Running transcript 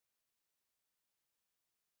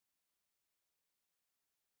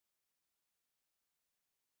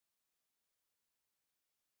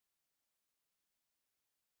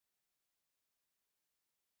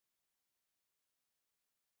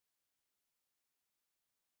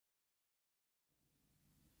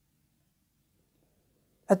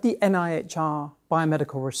At the NIHR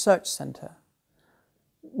Biomedical Research Centre,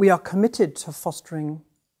 we are committed to fostering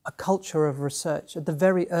a culture of research at the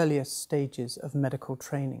very earliest stages of medical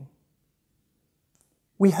training.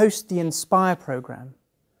 We host the INSPIRE programme,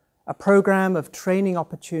 a programme of training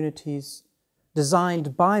opportunities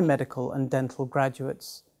designed by medical and dental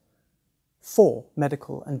graduates for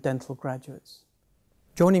medical and dental graduates.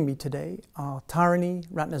 Joining me today are Tarini,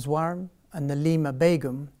 Ratheswaren and Nelema,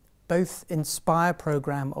 Begum, both INSPIRE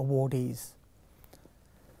programme awardees.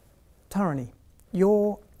 Tarini,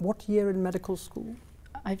 you're what year in medical school?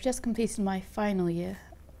 I've just completed my final year.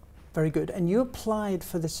 Very good. And you applied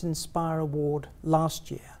for this INSPIRE award last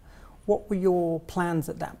year. What were your plans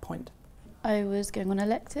at that point? I was going on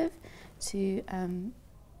elective to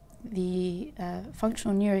the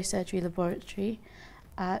Functional Neurosurgery Laboratory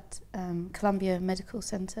at Columbia Medical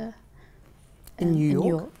Centre in New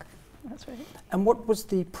York. That's right. And what was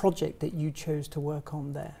the project that you chose to work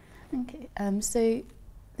on there? Okay, so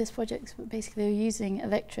this project, basically we're using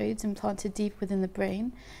electrodes implanted deep within the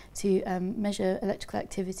brain to measure electrical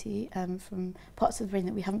activity from parts of the brain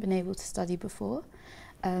that we haven't been able to study before.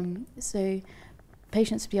 So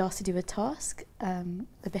patients would be asked to do a task, a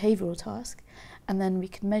behavioural task, and then we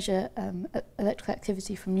could measure electrical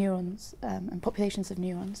activity from neurons and populations of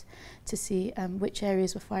neurons to see which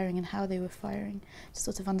areas were firing and how they were firing, to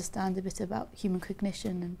sort of understand a bit about human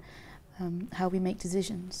cognition and how we make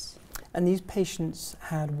decisions. And these patients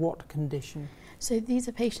had what condition? So these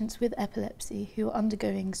are patients with epilepsy who are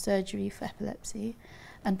undergoing surgery for epilepsy,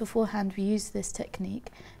 and beforehand we use this technique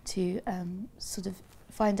to sort of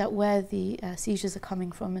find out where the seizures are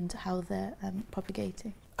coming from and how they're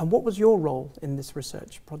propagating. And what was your role in this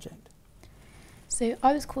research project? So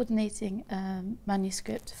I was coordinating a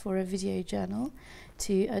manuscript for a video journal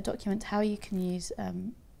to document how you can use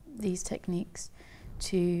these techniques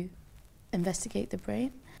to investigate the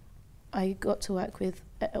brain. I got to work with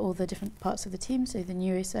all the different parts of the team, so the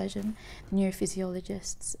neurosurgeon, the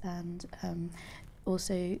neurophysiologists, and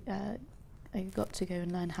also I got to go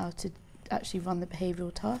and learn how to actually run the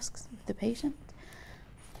behavioural tasks with the patient.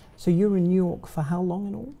 So you were in New York for how long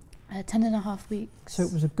in all? 10.5 weeks. So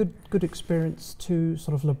it was a good experience to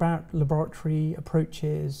sort of laboratory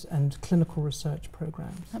approaches and clinical research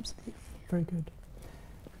programs. Absolutely. Very good.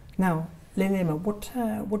 Now, Nelema,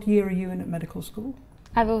 what year are you in at medical school?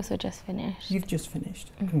 I've also just finished. You've just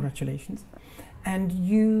finished. Mm-hmm. Congratulations. And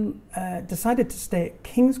you decided to stay at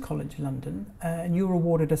King's College London and you were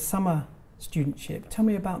awarded a summer studentship. Tell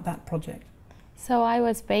me about that project. So I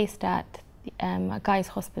was based at Guy's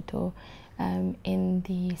Hospital in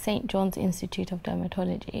the St. John's Institute of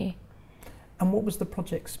Dermatology. And what was the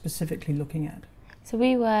project specifically looking at? So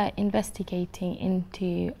we were investigating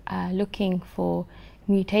into looking for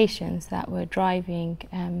mutations that were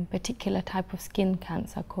driving particular type of skin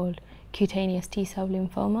cancer called cutaneous T-cell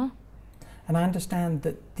lymphoma. And I understand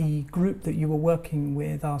that the group that you were working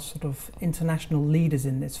with are sort of international leaders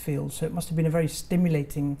in this field, so it must have been a very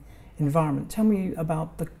stimulating environment. Tell me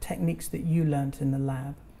about the techniques that you learnt in the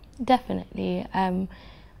lab. Definitely.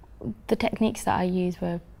 The techniques that I used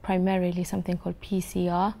were primarily something called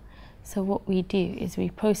PCR. So what we do is we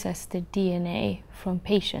process the DNA from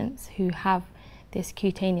patients who have this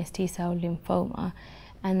cutaneous T-cell lymphoma,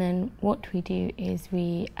 and then what we do is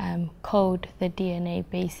we code the DNA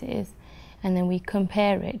bases, and then we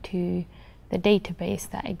compare it to the database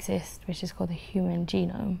that exists, which is called the Human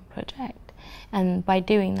Genome Project. And by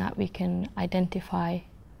doing that, we can identify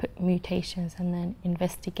mutations and then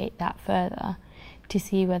investigate that further to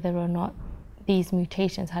see whether or not these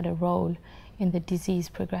mutations had a role in the disease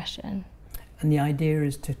progression. And the idea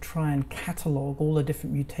is to try and catalogue all the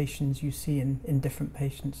different mutations you see in different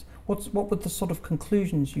patients. What were the sort of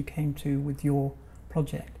conclusions you came to with your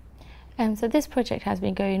project? So this project has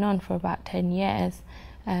been going on for about 10 years,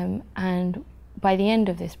 and by the end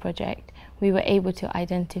of this project we were able to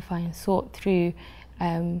identify and sort through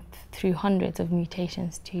hundreds of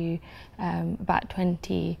mutations to about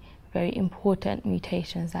 20 very important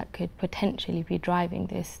mutations that could potentially be driving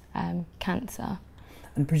this cancer.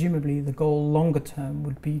 And presumably the goal longer term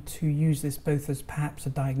would be to use this both as perhaps a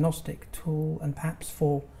diagnostic tool and perhaps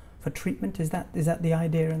for treatment. Is that the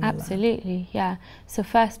idea in the lab? Absolutely, yeah. So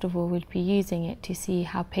first of all, we'd be using it to see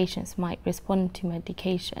how patients might respond to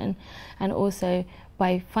medication, and also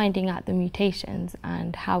by finding out the mutations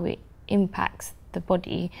and how it impacts the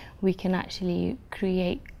body, we can actually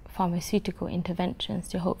create pharmaceutical interventions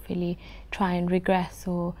to hopefully try and regress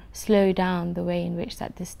or slow down the way in which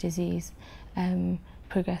that this disease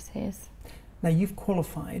progresses. Now you've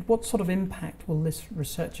qualified. What sort of impact will this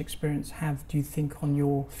research experience have, do you think, on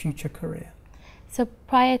your future career? So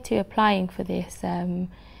prior to applying for this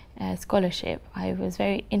scholarship, I was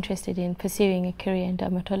very interested in pursuing a career in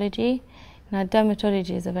dermatology. Now,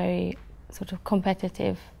 dermatology is a very sort of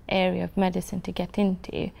competitive area of medicine to get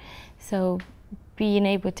into, so being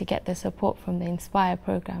able to get the support from the Inspire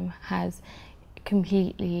program has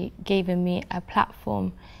completely given me a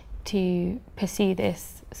platform to pursue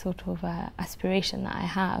this sort of aspiration that I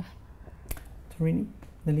have. Tarini,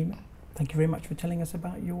 Nelema, thank you very much for telling us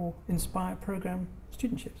about your Inspire program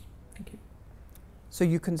studentships. Thank you. So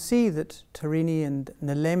you can see that Tarini and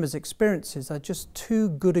Nelema's experiences are just two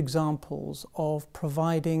good examples of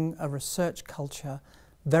providing a research culture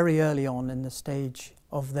very early on in the stage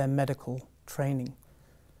of their medical training.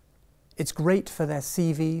 It's great for their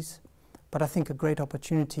CVs, but I think a great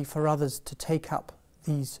opportunity for others to take up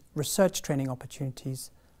these research training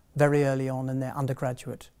opportunities very early on in their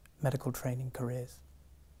undergraduate medical training careers.